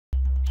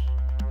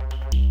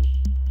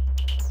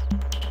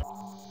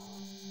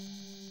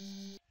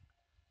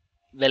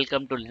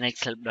Welcome to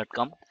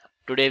linuxhelp.com.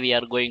 Today we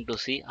are going to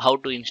see how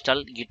to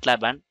install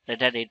Gitlab and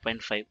REDHAT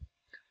 8.5.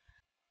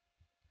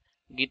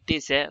 Git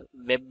is a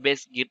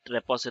web-based Git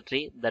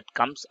repository that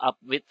comes up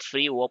with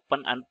free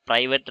open and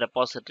private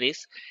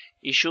repositories,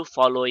 issue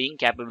following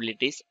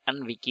capabilities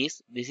and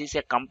wikis. This is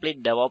a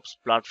complete DevOps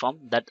platform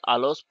that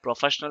allows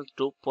professionals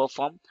to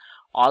perform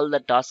all the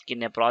tasks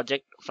in a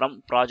project,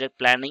 from project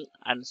planning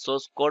and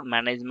source code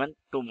management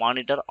to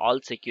monitor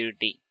all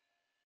security.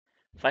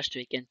 First,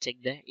 we can check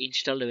the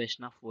installed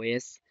version of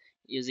OS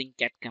using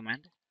cat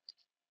command.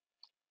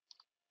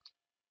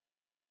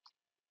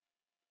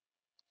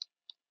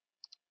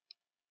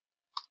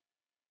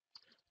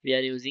 We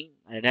are using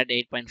REDHAT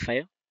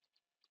 8.5.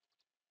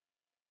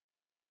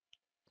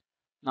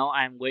 Now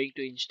I am going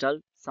to install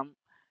some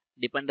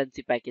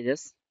dependency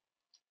packages.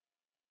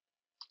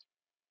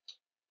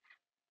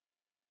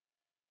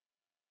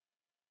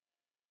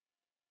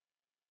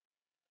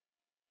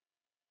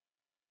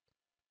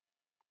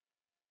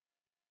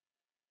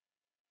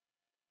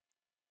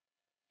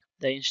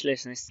 The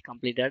installation is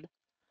completed.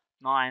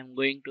 Now I am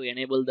going to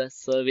enable the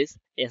service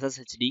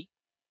SSHD.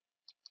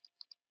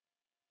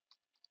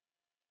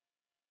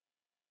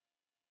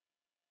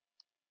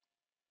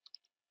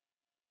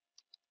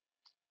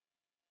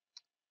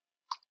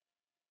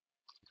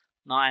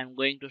 Now I am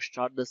going to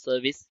start the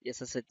service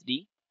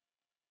SSHD.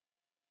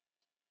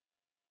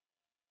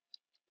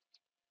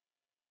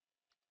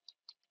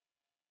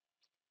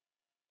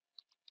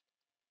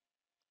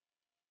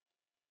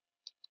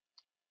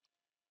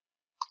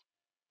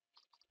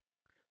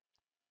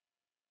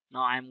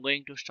 Now I am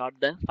going to start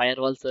the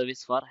firewall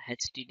service for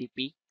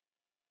HTTP.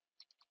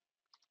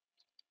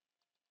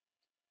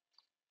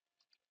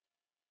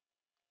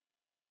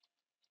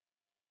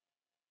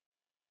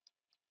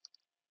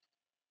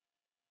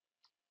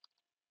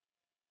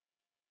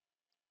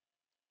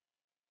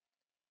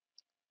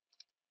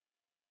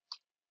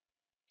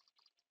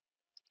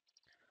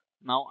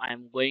 Now I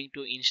am going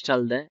to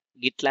install the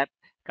Gitlab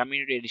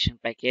Community Edition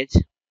package.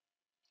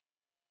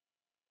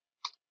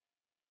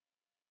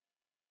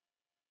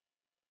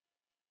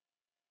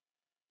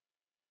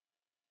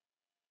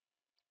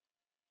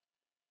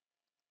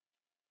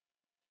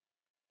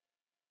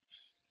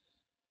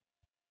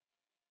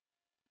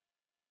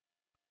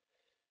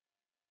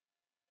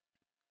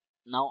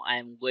 Now I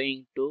am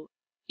going to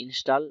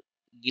install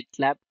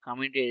Gitlab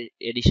Community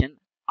Edition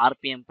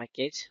RPM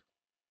package.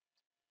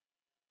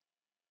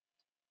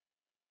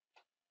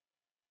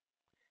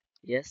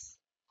 Yes.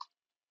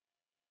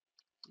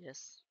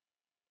 Yes.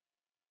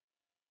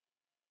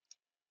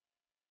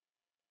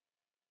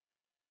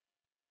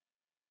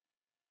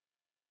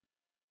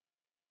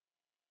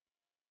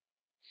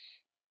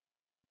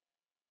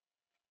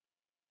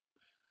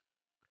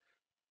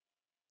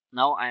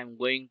 Now I am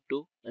going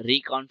to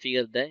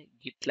reconfigure the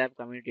Gitlab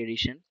Community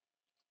Edition.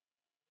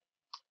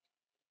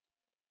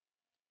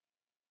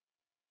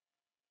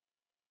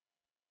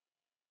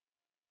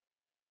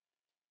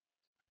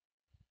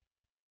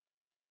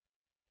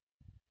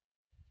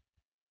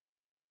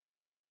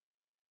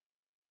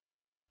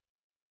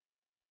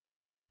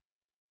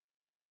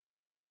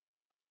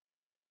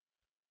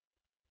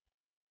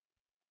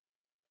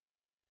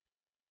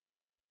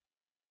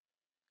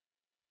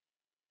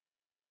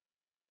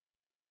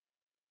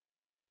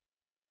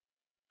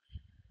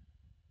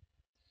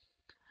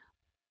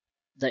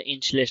 The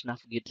installation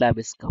of Gitlab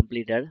is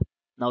completed.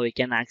 Now we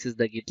can access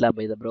the Gitlab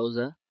by the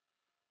browser.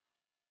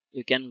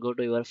 You can go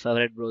to your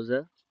favorite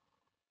browser.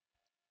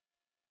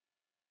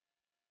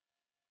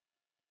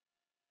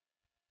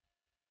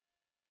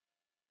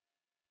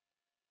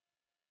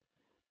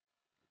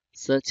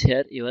 Search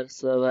here your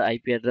server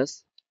IP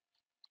address.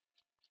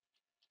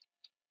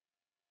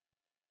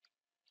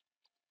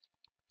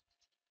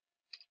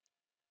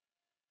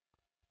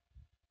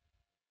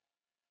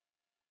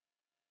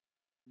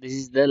 This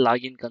is the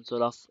login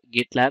console of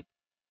Gitlab.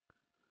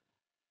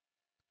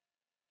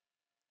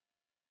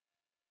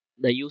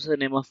 The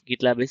username of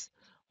Gitlab is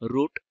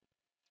root.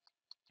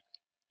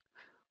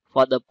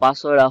 For the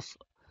password of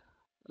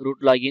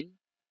root login,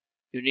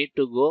 you need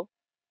to go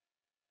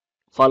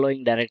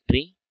following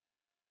directory.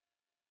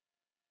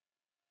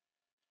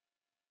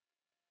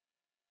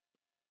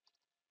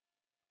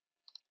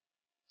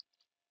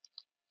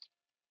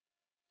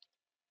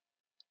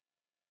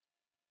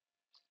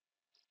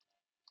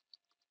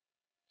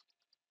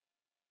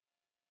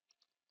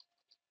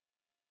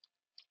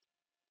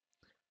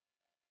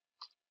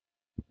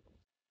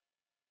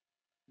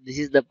 This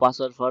is the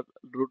password for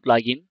root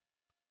login.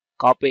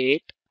 Copy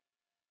it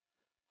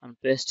and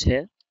paste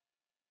here.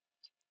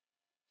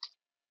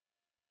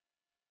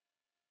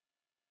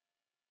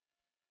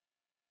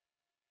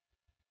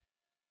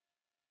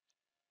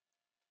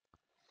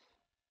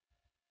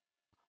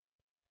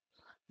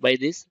 By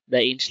this,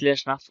 the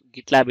installation of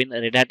Gitlab in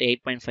REDHAT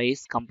 8.5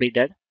 is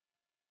completed.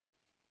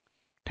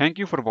 Thank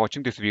you for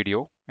watching this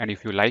video, and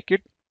if you like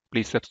it,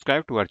 please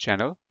subscribe to our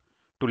channel.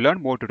 To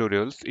learn more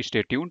tutorials,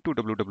 stay tuned to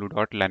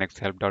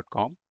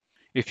www.linuxhelp.com.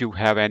 If you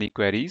have any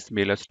queries,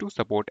 mail us to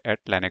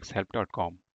support@linuxhelp.com.